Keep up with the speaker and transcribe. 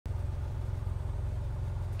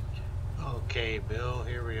Okay, Bill,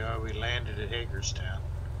 here we are. We landed at Hagerstown.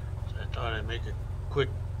 So I thought I'd make a quick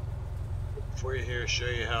for you here, show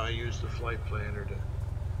you how I use the flight planner to,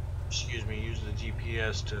 use the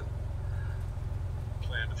GPS to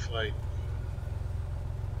plan the flight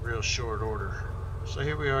in real short order. So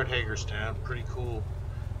here we are at Hagerstown, pretty cool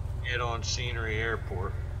head-on scenery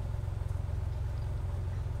airport.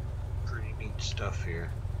 Pretty neat stuff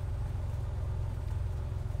here.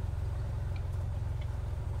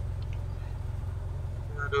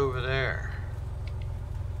 Right over there.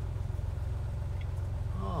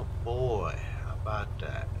 Oh boy, how about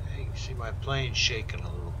that? Hey, you can see my plane shaking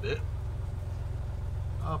a little bit.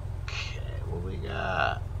 Okay, what we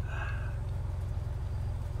got?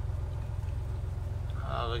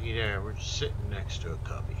 Oh, looky there, we're just sitting next to a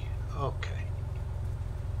cubby. Okay.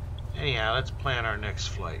 Anyhow, let's plan our next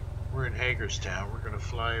flight. We're in Hagerstown. We're going to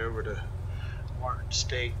fly over to Martin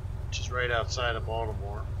State, which is right outside of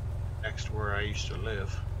Baltimore, next to where I used to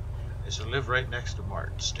live. I used to live right next to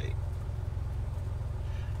Martin State.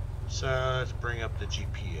 So let's bring up the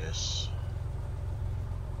GPS.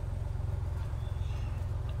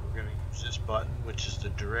 We're going to use this button, which is the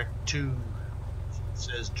direct to. It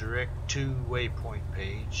says direct to waypoint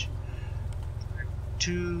page. Direct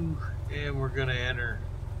to, and we're going to enter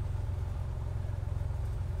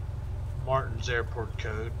Martin's airport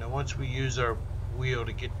code. Now once we use our wheel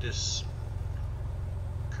to get this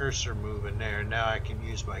cursor moving there, now I can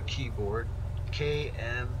use my keyboard.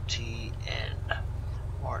 KMTN.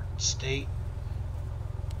 Martin State.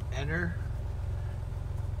 Enter.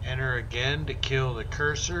 Enter again to kill the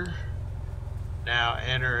cursor. Now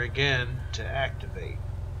enter again to activate.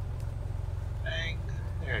 Bang.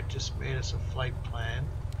 There, it just made us a flight plan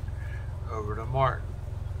over to Martin.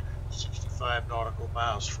 65 nautical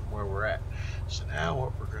miles from where we're at. So now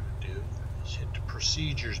what we're going to do is hit the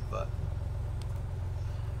procedures button.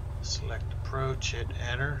 Select approach, hit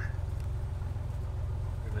enter.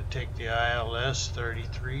 We're going to take the ILS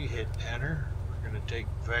 33, hit enter. We're going to take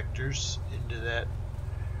vectors into that.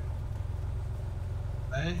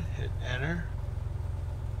 Okay, hit enter.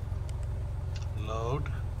 Load.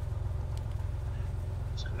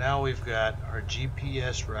 So now we've got our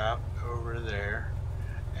GPS route over there,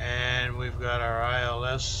 and we've got our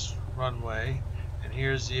ILS runway, and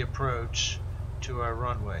here's the approach to our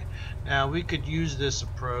runway. Now we could use this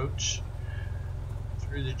approach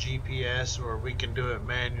through the GPS, or we can do it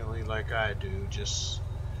manually like I do. Just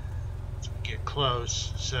as we get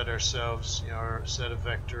close, set ourselves, or set a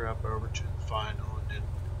vector up over to the final, and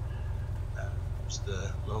then use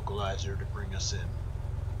the localizer to bring us in.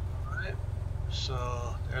 Alright,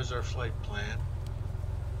 so there's our flight plan.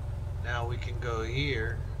 Now we can go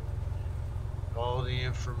here, all the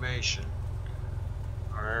information,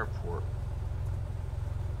 our airport,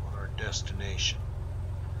 on our destination.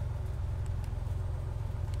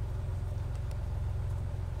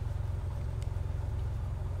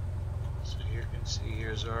 So you can see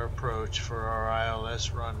here's our approach for our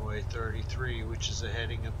ILS runway 33, which is a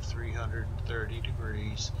heading of 330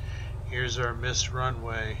 degrees. Here's our missed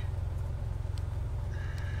runway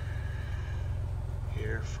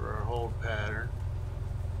here for our hold pattern,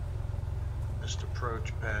 missed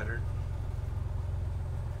approach pattern.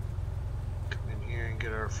 Come in here and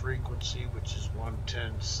get our frequency, which is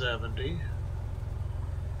 110.70.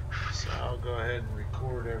 So I'll go ahead and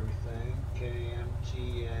record everything.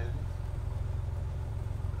 KMTN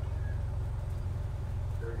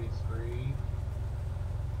 33.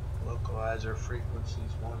 Localizer frequency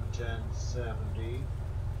is 110.70.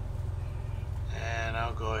 And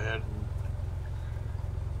I'll go ahead and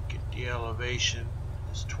get the elevation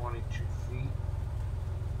is 22 feet.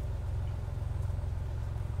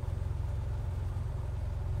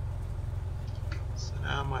 So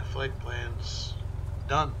now my flight plan's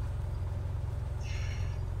done.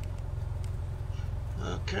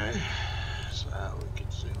 Okay, so we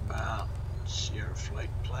can zoom out and see our flight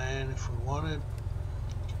plan if we wanted.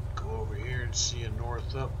 Go over here and see a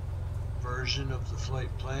north up version of the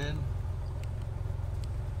flight plan.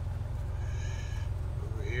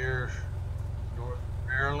 Over here, North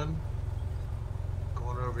Maryland.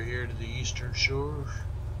 Going over here to the eastern shore.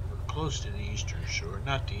 We're close to the eastern shore,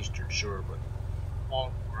 not the eastern shore, but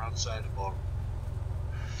Baltimore, outside of Baltimore.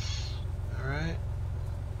 Alright,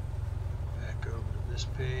 back over to this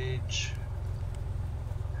page.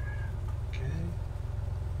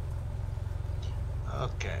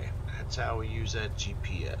 Okay, that's how we use that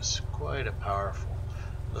GPS. Quite a powerful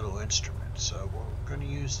little instrument. So we're going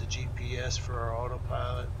to use the GPS for our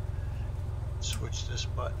autopilot. Switch this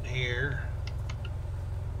button here.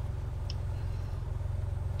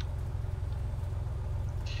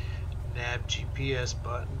 nav GPS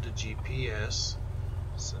button to GPS.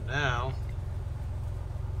 So now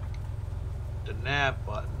the nav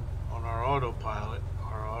button on our autopilot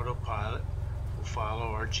will follow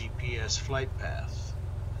our GPS flight path.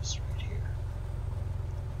 This right here.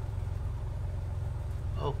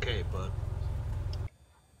 Okay, bud.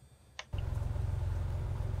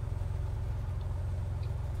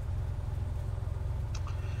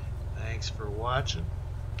 Thanks for watching.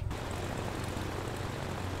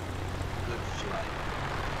 Good flight.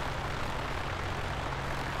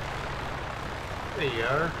 There you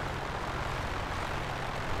are.